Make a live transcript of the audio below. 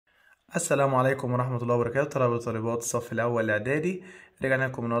السلام عليكم ورحمة الله وبركاته. طلبة وطالبات الصف الاول الاعدادي، رجعنا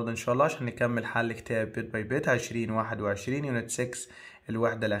لكم النهارده ان شاء الله عشان نكمل حل كتاب بيت باي بيت 2021 يونت 6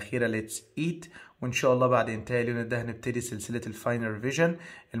 الوحده الاخيره ليتس ايت. وان شاء الله بعد انتهاء اليونت ده هنبتدي سلسله الفاينل ريفيجن،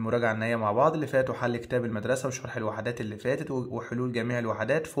 المراجعه النهائيه مع بعض. اللي فاتوا حل كتاب المدرسه وشرح الوحدات اللي فاتت وحلول جميع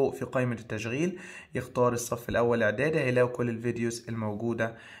الوحدات. فوق في قائمه التشغيل يختار الصف الاول اعدادي، هيلاقوا كل الفيديوز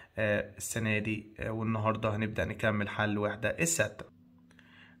الموجوده السنه دي. والنهارده هنبدا نكمل حل وحده السادسه.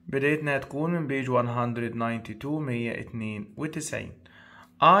 بدايتنا هتكون من بيج 192.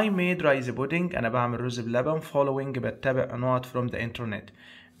 I made rice pudding. أنا بعمل رز بلبن. following بتبع نقط from the internet.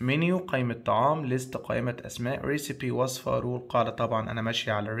 menu قائمة طعام. list قائمة أسماء. recipe وصفة. rule قاعدة. طبعا أنا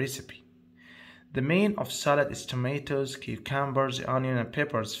ماشي على recipe. The main of salad is tomatoes, cucumbers, onion and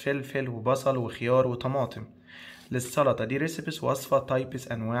peppers. فلفل وبصل وخيار وطماطم. للسلطة دي recipes وصفة.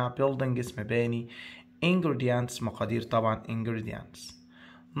 types أنواع. building اسم مباني. ingredients مقادير. طبعا ingredients.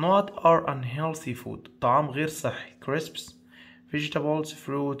 Not are unhealthy food. طعام غير صحي. crisps, vegetables,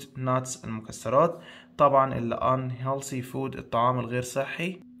 fruit, nuts المكسرات. طبعا ال unhealthy food الطعام الغير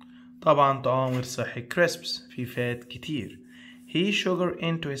صحي. طبعا طعام غير صحي crisps في فات كتير. He sugar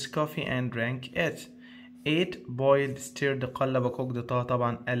into his coffee and drank it. ate, boiled, stirred قلب cooked.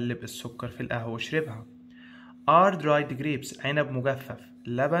 طبعا قلب السكر في القهوة وشربها. are dried grapes عنب مجفف.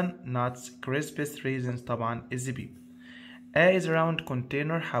 لبن nuts crisps raisins طبعا الزبيب. A is round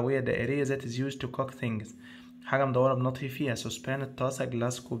container حاوية دائرية that is used to cook things. حاجة مدورة بنطهي فيها. saucepan الطاسة.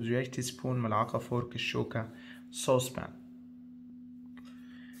 glass كوب زجاج. teaspoon ملعقة. fork الشوكة. saucepan.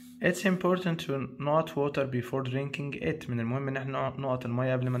 It's important to not water before drinking it. من المهم ان احنا نقط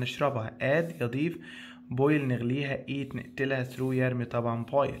المية قبل ما نشربها. add يضيف. boil نغليها. eat نقتلها. throw يرمي. طبعا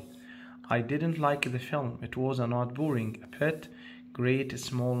boil. I didn't like the film. It was not boring. a bit great,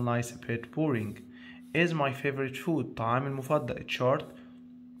 small, nice, a bit boring. is my favorite food. طعامي المفضل. chart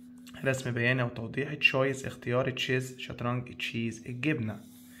رسم بياني أو توضيحي. choice اختيار. chess شطرنج. cheese الجبنة.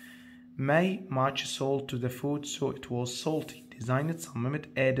 may much salt to the food so it was salty. designed صممت.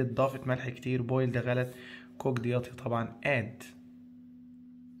 added ضافت ملح كتير. boiled غلط. cooked يطهي. طبعا add.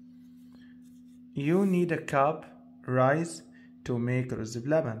 you need a cup rice to make رز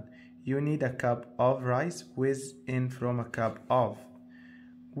بلبن. you need a cup of rice with in from a cup of.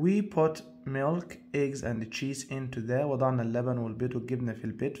 we put milk, eggs and cheese into the. وضعنا اللبن والبيض والجبنة في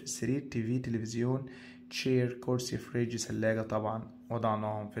البيت. في السرير. تي في تلفزيون. chair كرسي. فريج ثلاجة. طبعا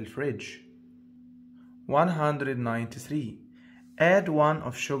وضعناهم في الفريج. 193. add one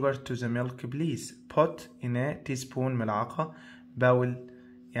of sugar to the milk please. pot إناء. teaspoon ملعقة. bowl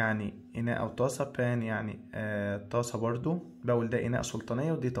يعني إناء أو طاسة. pan يعني طاسة برضو. bowl ده إناء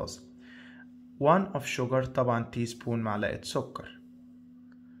سلطانية ودي طاسة. one of sugar طبعا teaspoon معلقة سكر.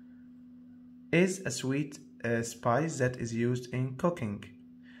 is a sweet spice that is used in cooking.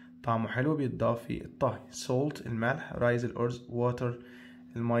 طعمه حلو بيتضاف في الطهي. salt الملح. rise الأرز. water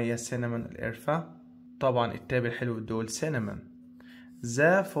المية. cinnamon القرفة. طبعا التاب الحلو دول cinnamon.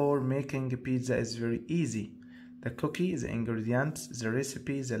 the for making pizza is very easy. the cookie the ingredients the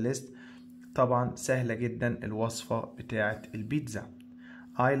recipe the list. طبعا سهلة جدا الوصفة بتاعة البيتزا.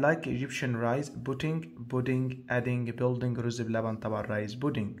 I like Egyptian rice. pudding adding building رز بلبن. طبعا rice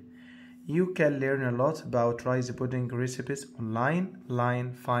pudding. You can learn a lot about rice pudding recipes online.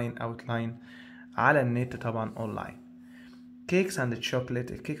 find outline على النت. طبعا online. cakes and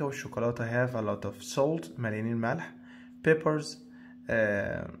chocolate الكيكة والشوكولاتة have a lot of salt مليانين ملح. peppers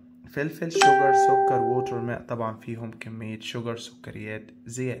فلفل. sugar سكر. water ماء. طبعا فيهم كمية sugar سكريات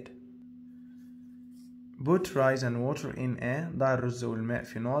زيادة. put rice and water in a. ضع الرز والماء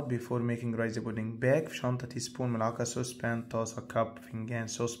في نقط before making rice pudding. bag في شنطة. teaspoon ملعقة. saucepan طاسة. cup فنجان.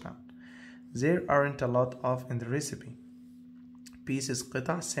 saucepan. There aren't a lot of in the recipe. pieces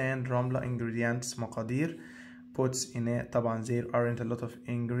قطع. sand رملة. ingredients مقادير. puts إناء. طبعا there aren't a lot of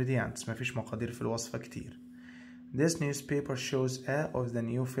ingredients مفيش مقادير في الوصفة كتير. This newspaper shows a of the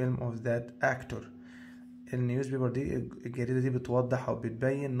new film of that actor. النيوزبيبر دي الجريدة دي بتوضح أو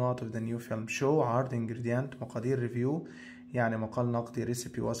بتبين not of the new film. show عرض. ingredient مقادير. review يعني مقال نقدي.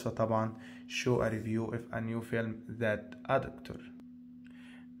 recipe وصفة. طبعا show a review of a new film that actor.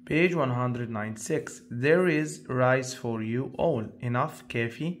 page 196. there is rice for you all. enough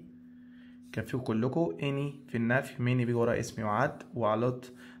كافي. كافي كلكم. any في النفي. many بيجي ورا اسم يعد.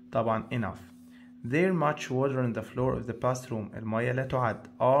 وعلط طبعا enough. there much water on the floor of the bathroom. المية لا تعد.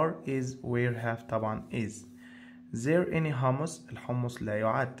 are is where have. طبعا is. there any hummus. الحمص لا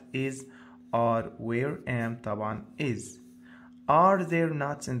يعد. is are where am. طبعا is. are there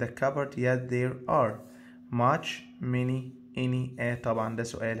nuts in the cupboard. yes there are. much many any. طبعا ده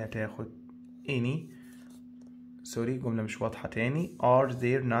سؤال هتاخد any. سوري جملة مش واضحة تاني. Are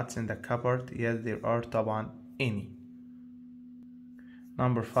there nuts in the cupboard? Yes there are طبعا any.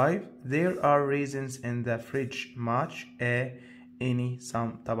 Number 5 there are raisins in the fridge. Much any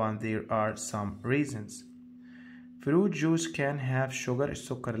some طبعا there are some raisins. Fruit juice can have sugar.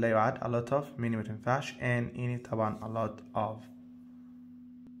 السكر لا يعد. A lot of many ما تنفعش and any طبعا a lot of.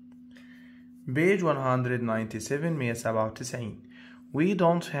 Page 197 197 We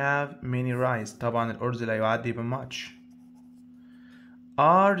don't have many rice. طبعا الأرز لا يعد ب much.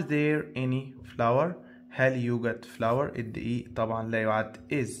 Are there any flour? هل يوجد flour؟ الدقيق طبعا لا يعد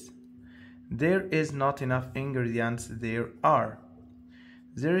is. There is not enough ingredients. There are.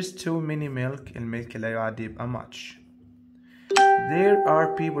 There is too many milk. الملك لا يعد يبقى much. There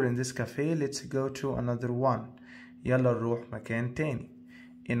are people in this cafe. Let's go to another one. يلا نروح مكان تاني.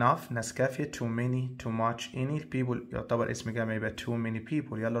 Enough نسكافيه. Too many too much any. people يعتبر اسم جمع يبقى too many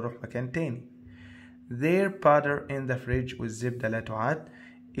people. يلا نروح مكان تاني. There butter in the fridge. والزبدة لا تعد.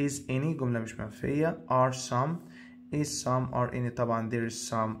 Is any جملة مش منفية. Are some is some are any طبعا there is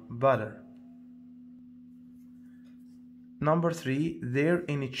some butter. Number 3 there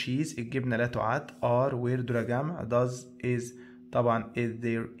any cheese. الجبنة لا تعد. Are where دول جمع. Does is طبعا is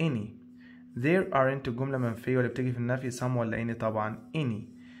there any. There aren't جملة منفية واللي بتيجي في النفي some ولا any طبعا any.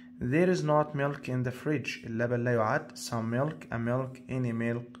 There is not milk in the fridge. اللبن لا يعد. Some milk a milk any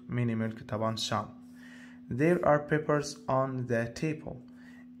milk many milk طبعا some. There are peppers on the table.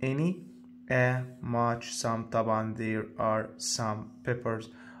 Any much some طبعا there are some peppers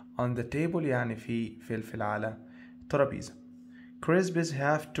on the table يعني في فلفل على ترابيزة. Crispies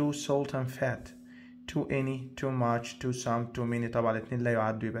have too salt and fat. Too any too much too some too many طبعا الاتنين لا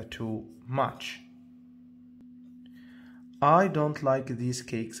يعدوا يبقى too much. I don't like these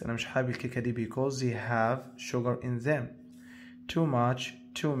cakes. أنا مش حابب الكيكة دي because they have sugar in them. Too much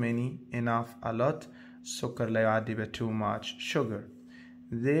too many enough a lot. السكر لا يعد يبقى too much sugar.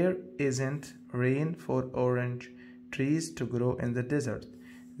 There isn't rain for orange trees to grow in the desert.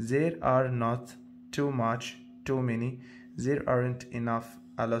 There are not too much too many. There aren't enough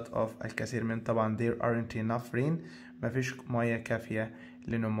a lot of الكثير من طبعا there aren't enough rain. ما فيش مياه كافية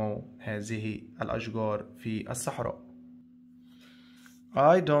لنمو هذه الأشجار في الصحراء.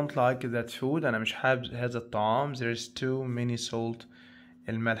 I don't like that food. أنا مش حابب هذا الطعام. There is too many salt.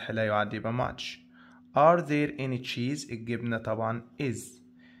 الملح لا يعد يبقى much. Are there any cheese? الجبنة طبعا is.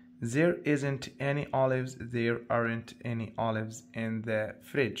 There isn't any olives. There aren't any olives in the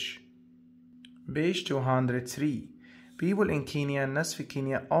fridge. Page 203 People in Kenya. الناس في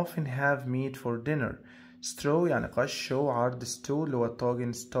كينيا often have meat for dinner. Straw يعني قش. show عرض. stew اللي هو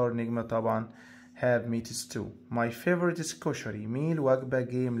الطاجن. star نجمة طبعا have meat stew. My favorite is كشري. meal وجبة.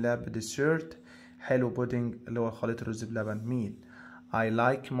 game لعب. dessert حلو. pudding اللي هو خليط الرز بلبن. meal. I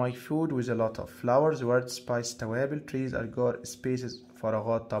like my food with a lot of flowers. word spice توابل. trees أشجار. spaces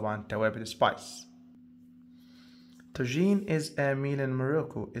فراغات طبعا توابل spice. Tagine is a meal in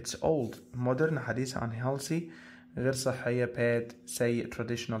Morocco. It's old. modern حديث عن healthy غير صحية. bad سيء.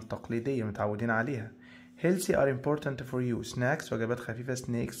 traditional تقليدية متعودين عليها. healthy are important for you. snacks وجبات خفيفة.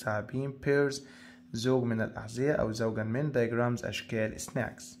 snakes ثعابين. pairs زوج من الأحذية أو زوجا من. diagrams أشكال.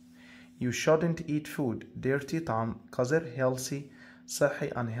 snacks. You shouldn't eat food. dirty طعام قذر. healthy صحي.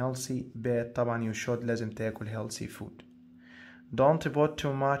 unhealthy bad طبعا you should لازم تاكل healthy food. Don't put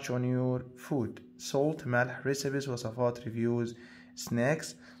too much on your food. salt ملح. recipes وصفات. reviews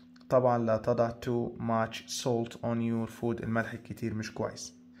snacks طبعا لا تضع too much salt on your food. الملح الكتير مش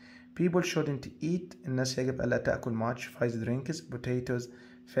كويس. people shouldn't eat. الناس يجب ألا تأكل much. fizzy drinks potatoes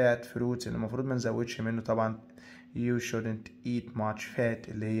fat fruits اللي المفروض ما نزودش منه طبعا you shouldn't eat much fat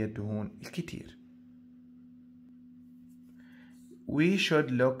اللي هي الدهون الكتير. we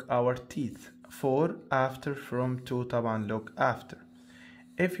should look our teeth. for after from to طبعا look after.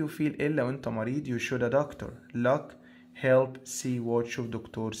 if you feel ill لو انت مريض you should a doctor. look help see watch شوف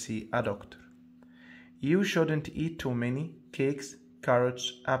دكتور. see a doctor. you shouldn't eat too many cakes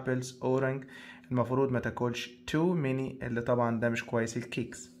carrots apples orange المفروض ما تاكلش too many اللي طبعا ده مش كويس.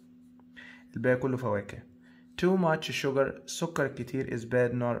 الكيكس الباقي كله فواكه. too much sugar سكر كتير is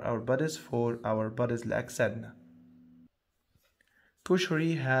bad nor our bodies for our bodies لأجسادنا.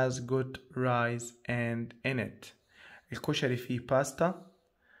 كشري has good rice and in it. الكشري فيه باستا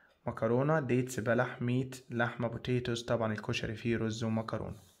مكرونة. dates بلح. meat لحمة. potatoes طبعا الكشري فيه رز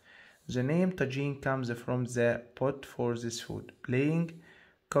ومكرونة. The name tagine comes from the pot for this food. playing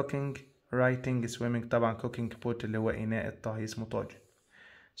cooking writing swimming طبعا cooking pot اللي هو إناء الطهي اسمه طاجن.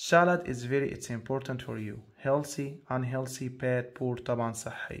 salad is very it's important for you. healthy unhealthy bad poor طبعا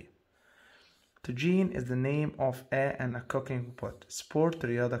صحية. Tagine is the name of a cooking pot. Sport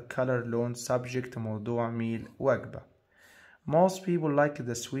رياضة. color لون. subject موضوع. meal وجبة. Most people like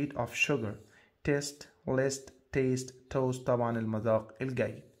the sweet of sugar. test list taste toast طبعا المذاق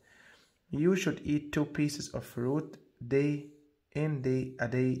الجيد. You should eat 2 pieces of fruit day in day a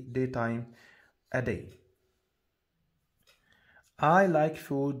day daytime a day. I like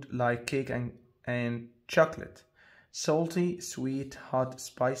food like cake and chocolate. salty sweet hot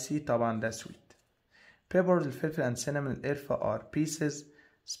spicy طبعا ده sweet. peppers الفلفل and cinnamon القرفة are pieces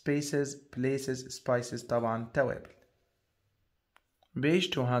spaces places spices طبعا توابل.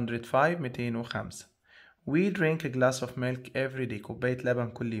 page 205 205. We drink a glass of milk every day. كوباية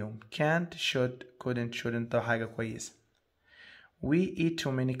لبن كل يوم. can't should couldn't shouldn't ده حاجة كويسة. We eat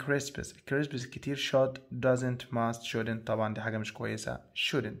too many crisps. crisps كتير. should doesn't must shouldn't طبعا دي حاجة مش كويسة.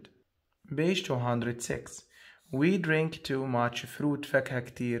 shouldn't. page 206. We drink too much fruit. فاكهة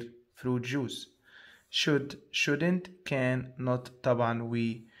كتير. fruit juice. should shouldn't can not طبعا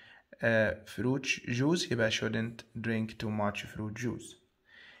we fruit juice يبقى shouldn't drink too much fruit juice.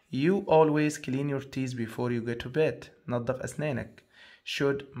 You always clean your teeth before you go to bed. نظف أسنانك.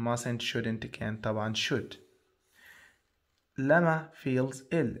 should mustn't shouldn't can طبعا should. Lama feels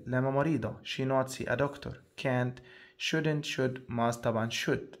ill. لما مريضة. she not see a doctor. can't shouldn't should must طبعا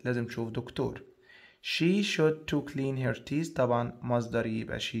should لازم تشوف دكتور. she should to clean her teeth طبعا مصدر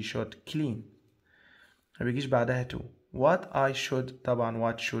يبقى she should clean. ما بيجيش بعدها to. what I should طبعا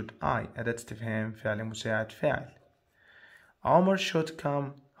what should I أداة استفهام فعل مساعد فاعل. عمر should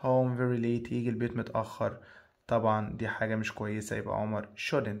come home very late. يجي البيت متأخر طبعا دي حاجة مش كويسة يبقى عمر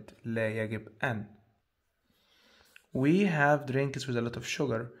shouldn't لا يجب أن. We have drinks with a lot of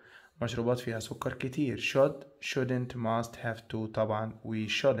sugar. مشروبات فيها سكر كتير. should shouldn't must have to طبعا we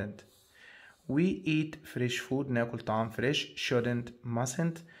shouldn't. We eat fresh food. ناكل طعام فريش. shouldn't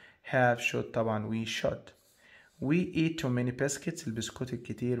mustn't have should طبعا we should. We eat too many biscuits. البسكوت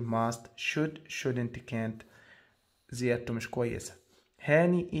الكتير. must should shouldn't can't زيادته مش كويسة.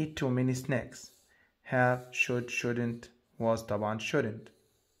 هاني eat too many snacks. have should shouldn't was طبعا shouldn't.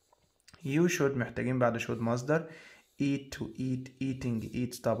 You should محتاجين بعد should مصدر. eat to eat eating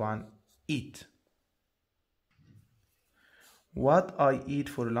eats طبعا eat. What I eat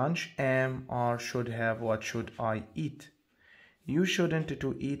for lunch am or should have what should I eat. You shouldn't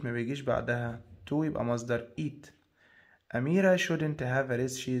to eat ما بيجيش بعدها to يبقى مصدر eat. أميرة shouldn't have a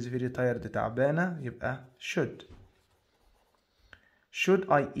rest. she is very tired تعبانة يبقى should. should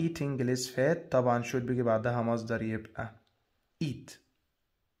I eating less fat طبعا should بيجي بعدها مصدر يبقى eat.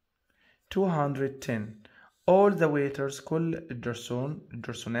 210. all the waiters كل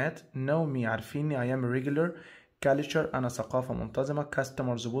الجرسونات know me عارفيني. I am a regular culture أنا ثقافة منتظمة.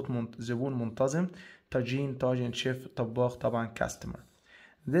 customer زبون منتظم. طاجين شيف طباخ طبعا customer.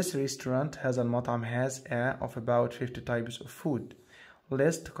 This restaurant هذا المطعم has a of about 50 types of food.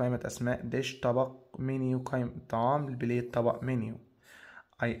 list قائمة أسماء. dish طبق. menu قائمة طعام. البليت طبق menu.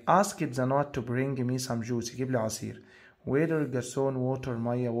 I asked the not to bring me some juice يجيب لي عصير. waiter الجرسون. water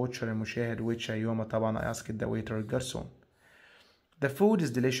مية. watcher المشاهد. which أيهما طبعا I asked the waiter الجرسون. The food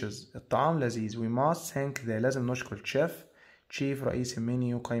is delicious. الطعام لذيذ. we must thank the لازم نشكر chef. chief رئيس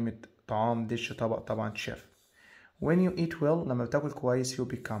المنيو. قائمة طعام. dish طبق طبعا chef. when you eat well لما بتاكل كويس you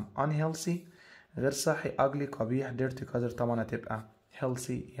become unhealthy غير صحي. ugly قبيح. dirty قذر طبعا هتبقى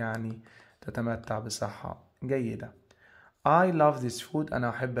healthy يعني تتمتع بصحة جيدة. I love this food أنا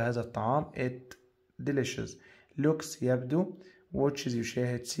أحب هذا الطعام. it delicious. looks يبدو. watches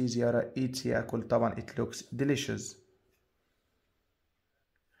يشاهد. sees يرى. eats يأكل طبعا it looks delicious.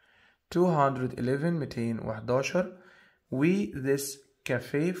 211 211. we this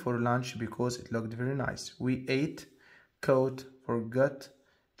cafe for lunch because it looked very nice. we ate caught forgot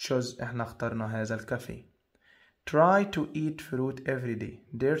chose احنا اخترنا هذا الكافيه. try to eat fruit every day.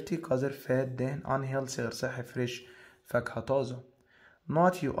 dirty قذر fat دهن. unhealthy غير صحي. fresh فاكهة طازة.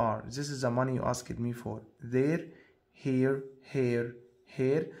 not you are. this is the money you asked me for. there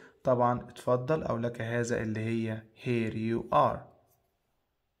here طبعا اتفضل أو لك هذا اللي هي here you are.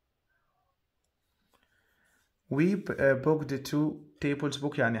 we booked 2 tables.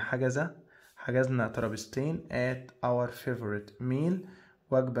 book يعني حجزنا ترابيزتين at our favorite meal.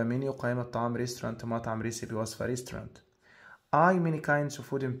 وجبة منيو. قائمة طعام. restaurant مطعم. recipe وصفة restaurant. I many kinds of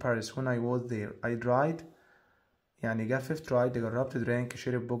food in Paris when I was there. I tried يعني جفف. tried جربت. drank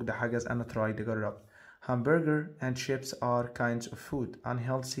شرب. book ده حجز. أنا tried جربت. hamburger and chips are kinds of food.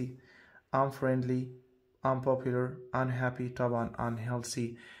 unhealthy unfriendly unpopular unhappy طبعا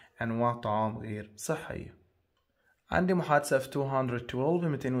unhealthy أنواع طعام غير صحية. عندي محادثة في 212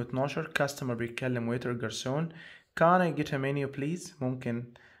 212. customer بيتكلم waiter جرسون. can I get a menu please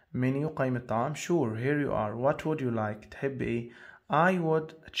ممكن menu قائمة طعام. sure here you are. what would you like؟ تحب ايه؟ I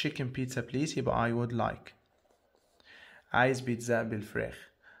would a chicken pizza please. يبقى I would like. عايز بيتزا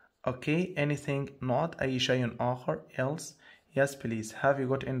بالفراخ. okay anything not أي شيء آخر. else yes please. have you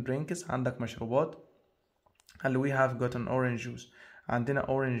got any drinks؟ عندك مشروبات؟ قال له we have got an orange juice. عندنا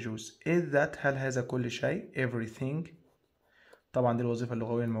orange juice. is that هل هذا كل شيء؟ everything. طبعا دي الوظيفة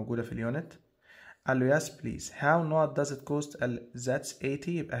اللغوية الموجودة في اليونت. قال له yes please. how not does it cost؟ قال that's 80.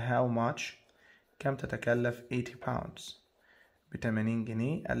 يبقى how much؟ كم تتكلف؟ 80 pounds ب80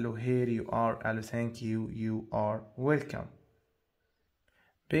 جنيه. قال له here you are. قال له thank you you are welcome.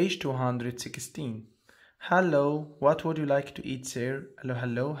 page 216. hello what would you like to eat sir؟ قال له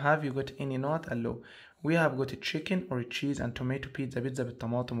hello have you got any not؟ قال له we have got a chicken or a cheese and tomato pizza. بيتزا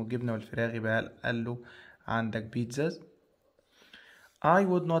بالطماطم والجبنة والفراخ. يبقى قال له عندك بيتزا. I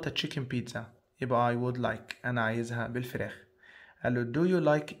would not a chicken pizza. يبقى I would like. أنا عايزها بالفراخ. قال له do you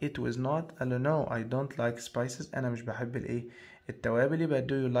like it with not؟ قال له no I don't like spices. أنا مش بحب الإيه؟ التوابل. يبقى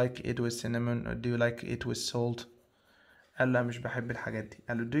do you like it with cinnamon or do you like it with salt؟ قال له مش بحب الحاجات دي.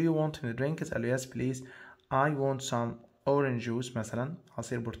 قال له do you want any drinks؟ قال له yes please. I want some orange juice مثلا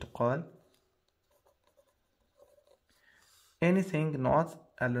عصير برتقال. anything not؟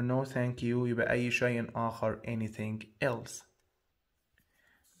 قال له no thank you. يبقى أي شيء آخر anything else.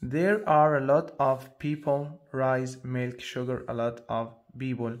 There are a lot of people. rice milk sugar a lot of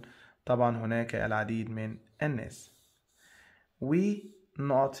people. طبعا هناك العديد من الناس. we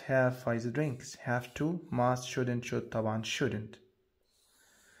not have 5 drinks. have to must shouldn't should طبعا shouldn't.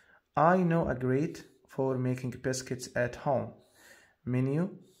 I know a great for making biscuits at home. menu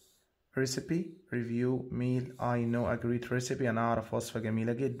recipe review meal. I know a great recipe. أنا أعرف وصفة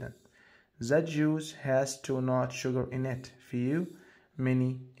جميلة جدا. that juice has to not sugar in it. few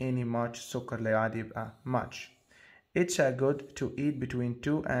many any much. سكر لا يعد يبقى much. it's a good to eat between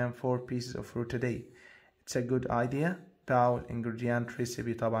 2 and 4 pieces of fruit a day. it's a good idea. bowl ingredient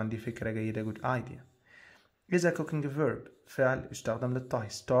recipe طبعا دي فكرة جيدة good idea. is a cooking verb فعل يستخدم للطهي.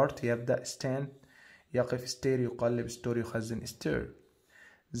 start يبدأ. stand يقف. stir يقلب. store يخزن. stir.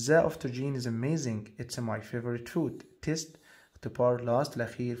 the aubergine is amazing. it's my favorite food. test اختبار. last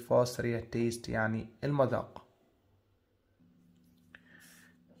الأخير. fast سريع. taste يعني المذاق.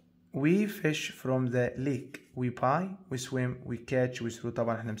 we fish from the lake. we buy we swim we catch we throw.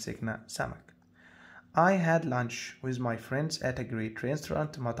 طبعا احنا مسكنا سمك. I had lunch with my friends at a great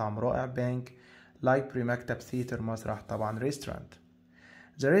restaurant. مطعم رائع. bank library مكتب. theater مسرح. طبعا restaurant.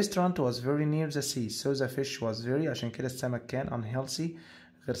 the restaurant was very near the sea so the fish was very. عشان كده السمك كان unhealthy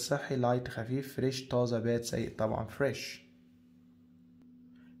غير صحي. light خفيف. fresh طازة. bad سيء. طبعا fresh.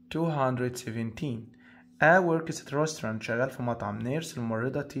 217. A works at restaurant شغال في مطعم. nurse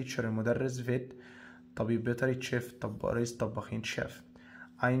الممرضة. teacher المدرس. vet طبيب بيطري. chef رئيس طباخين. chef.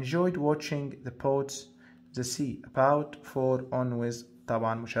 I enjoyed watching the boats the sea about for on with.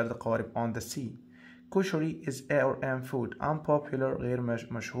 طبعا مشاهدة القوارب on the sea. كشري is a or am food. unpopular غير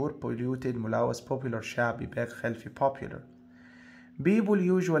مشهور. polluted ملوث. popular شعبي. باغ خلفي. popular. people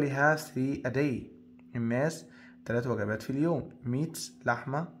usually have 3 a day. الناس 3 وجبات في اليوم. meats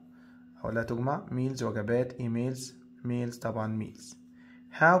لحمة أو لا تجمع. meals وجبات. emails meals طبعا meals.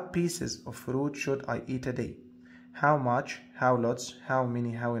 how pieces of fruit should I eat a day؟ how much how lots how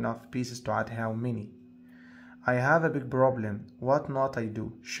many how enough. pieces تعاد how many. I have a big problem. what not I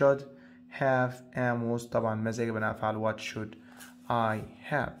do. should have am was. طبعا مزاج بناء أفعال what should I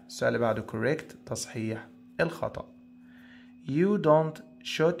have. السؤال اللي بعده correct تصحيح الخطأ. you don't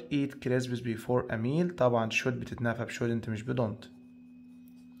should eat crisps before a meal. طبعا should بتتنافى shouldn't مش don't.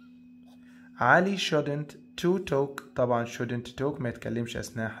 علي shouldn't to talk. طبعا shouldn't talk ما يتكلمش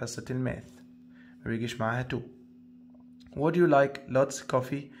أثناء حصة الماث ما بيجيش معاها to. would you like lots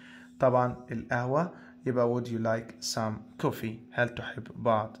coffee؟ طبعا القهوة يبقى would you like some coffee؟ هل تحب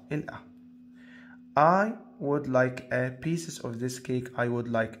بعض القهوة. I would like a pieces of this cake. I would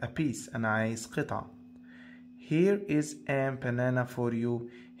like a piece. أنا عايز قطعة. here is a banana for you.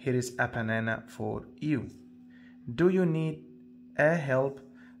 here is a banana for you. do you need a help؟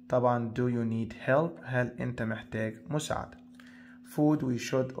 طبعا do you need help هل أنت محتاج مساعدة. food we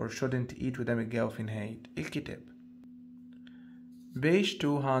should or shouldn't eat وده متجاوب في نهاية الكتاب. page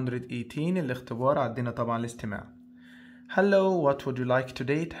 218 الاختبار عدينا طبعا الاستماع. hello what would you like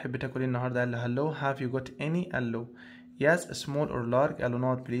today؟ تحب تاكل النهاردة؟ قال له hello have you got any؟ قال له yes small or large. قال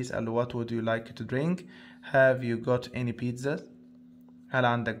له not please. قال له what would you like to drink؟ have you got any pizza؟ هل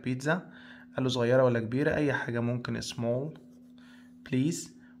عندك بيتزا؟ قال له صغيرة ولا كبيرة؟ أي حاجة ممكن. small please.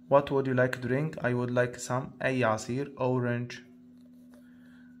 what would you like to drink؟ I would like some. أي عصير. orange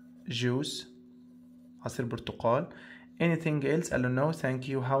juice عصير برتقال. anything else؟ قال له no thank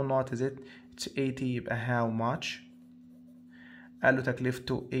you. how not is it؟ it's 80 يبقى how much؟ قال له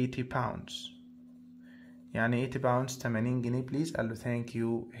تكلفته 80 pounds. يعني 80 pounds 80 جنيه please. قال له thank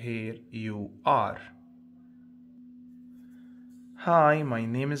you here you are. Hi my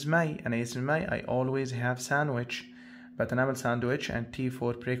name is May. أنا اسمي ماي. I always have sandwich. بتناول sandwich and tea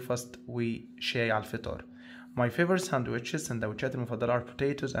for breakfast وشاي على الفطار. My favorite sandwiches سندوتشات المفضلة are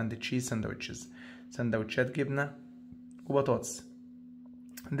potatoes and cheese sandwiches. سندوتشات جبنة وبطاطس.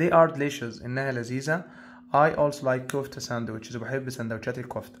 They are delicious. إنها لذيذة. I also like كفتة sandwiches. وبحب سندوتشات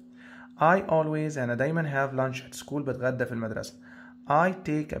الكفتة. I always أنا دايما have lunch at school. بتغدى في المدرسة. I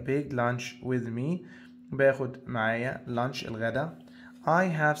take a big lunch with me. باخد معايا lunch الغدا. I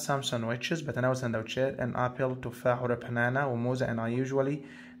have some sandwiches. بتناول سندوتشات an apple تفاح or a banana وموزة and I usually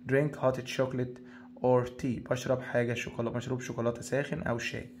drink hot chocolate or tea. بشرب حاجة شوكولاتة مشروب شوكولاتة ساخن أو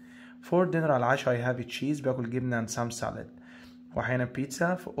شاي. For dinner على العشاء I have cheese. باكل جبنة and some salad وأحيانا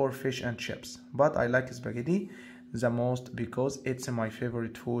pizza or fish and chips. But I like spaghetti the most because it's my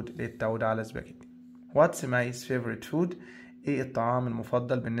favorite food. للتعود على spaghetti. What's May's favorite food؟ ايه الطعام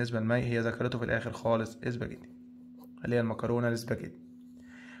المفضل بالنسبة لمي؟ هي ذكرته في الآخر خالص spaghetti اللي هي المكرونة السباجيتي.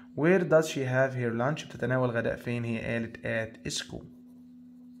 Where does she have her lunch؟ بتتناول غداء فين؟ هي قالت at school.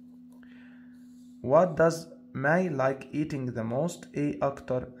 What does May like eating the most؟ ايه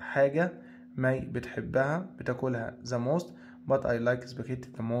أكتر حاجة مي بتحبها بتاكلها the most. But I like spaghetti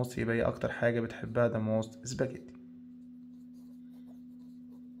the most. يبقى هي أكتر حاجة بتحبها the most spaghetti.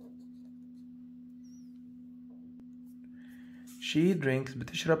 She drinks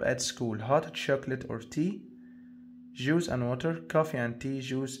بتشرب at school hot chocolate or tea, juice and water, coffee and tea,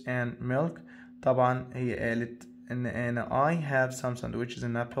 juice and milk. طبعا هي قالت إن أنا I have some sandwiches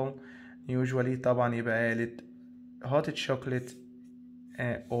and apple usually. طبعا يبقى قالت hot chocolate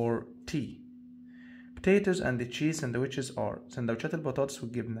or tea. Potatoes and the cheese sandwiches are سندوتشات البطاطس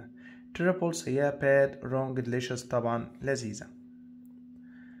والجبنة. Terrible سيئة bad wrong delicious طبعا لذيذة.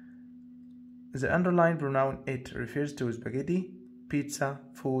 The underlined pronoun it refers to spaghetti, pizza,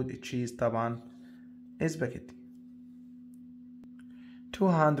 food, cheese طبعا spaghetti.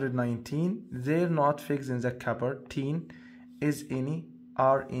 219 they're not fixed in the cupboard. teen is any,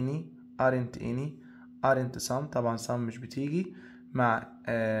 are any, aren't any, aren't some. طبعا some مش بتيجي مع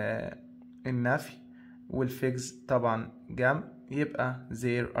النفي والفيكس طبعا جمع يبقى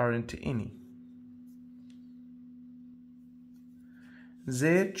there aren't any.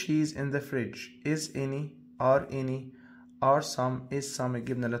 There cheese in the fridge. is any, are any, are some, is some.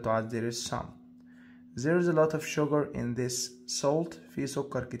 الجبنة لا تعد there is some. There is a lot of sugar in this salt. في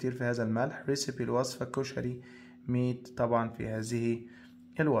سكر كتير في هذا الملح. recipe الوصفة كشري meat طبعا في هذه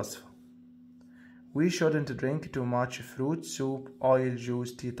الوصفة. We shouldn't drink too much fruit soup, oil,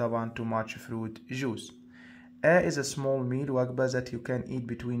 juice, tea طبعا too much fruit juice. A is a small meal وجبة that you can eat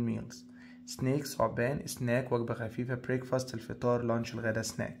between meals. snake ثعبان. snack وجبة خفيفة. breakfast الفطار. lunch الغدا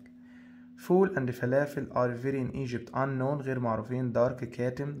snack. فول and فلافل are very in Egypt unknown غير معروفين. dark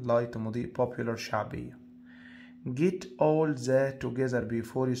كاتم. light مضيء. popular شعبية. get all that together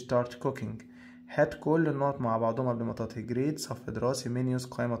before you start cooking. هات كل النقط مع بعضهم قبل ما تطهي. grade صف دراسي. menus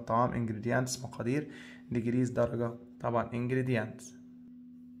قائمة طعام. ingredients مقادير. degrees درجة طبعا ingredients.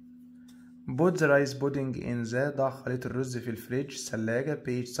 put the rice pudding in the ضع خليط الرز في الفريج. ثلاجة.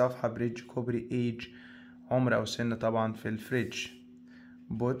 page صفحة. بريدج كوبري. age عمر أو سن طبعا في الفريج.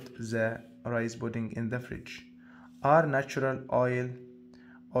 put the rice pudding in the fridge. are natural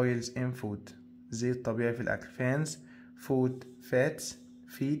oils in food. زيت طبيعي في الأكل. fans food fats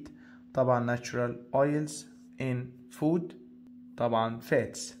feed طبعا natural oils in food طبعا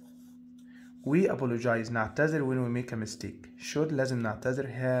fats. we apologize نعتذر when we make a mistake. should لازم نعتذر.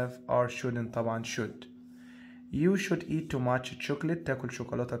 have are shouldn't طبعا should. you should eat too much chocolate تاكل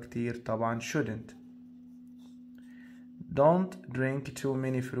شوكولاتة كتير طبعا shouldn't. don't drink too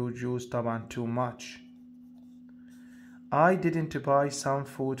many fruit juice طبعا too much. I didn't buy some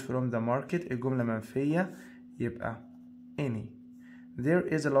food from the market. الجملة منفية يبقى any. there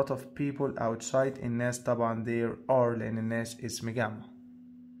is a lot of people outside. الناس طبعا there are لأن الناس اسم جمع.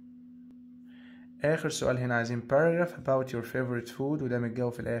 آخر سؤال هنا عايزين paragraph about your favorite food وده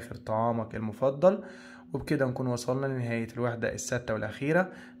متجاوب في الآخر طعامك المفضل. وبكده نكون وصلنا لنهاية الوحدة السادسة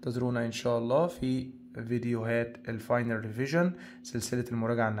والأخيرة. انتظرونا إن شاء الله في فيديوهات الفاينل ريفيجن سلسلة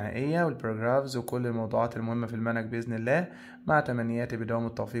المراجعة النهائية والباراجرافز وكل الموضوعات المهمة في المنهج بإذن الله. مع تمنياتي بدوام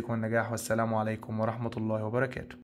التوفيق والنجاح والسلام عليكم ورحمة الله وبركاته.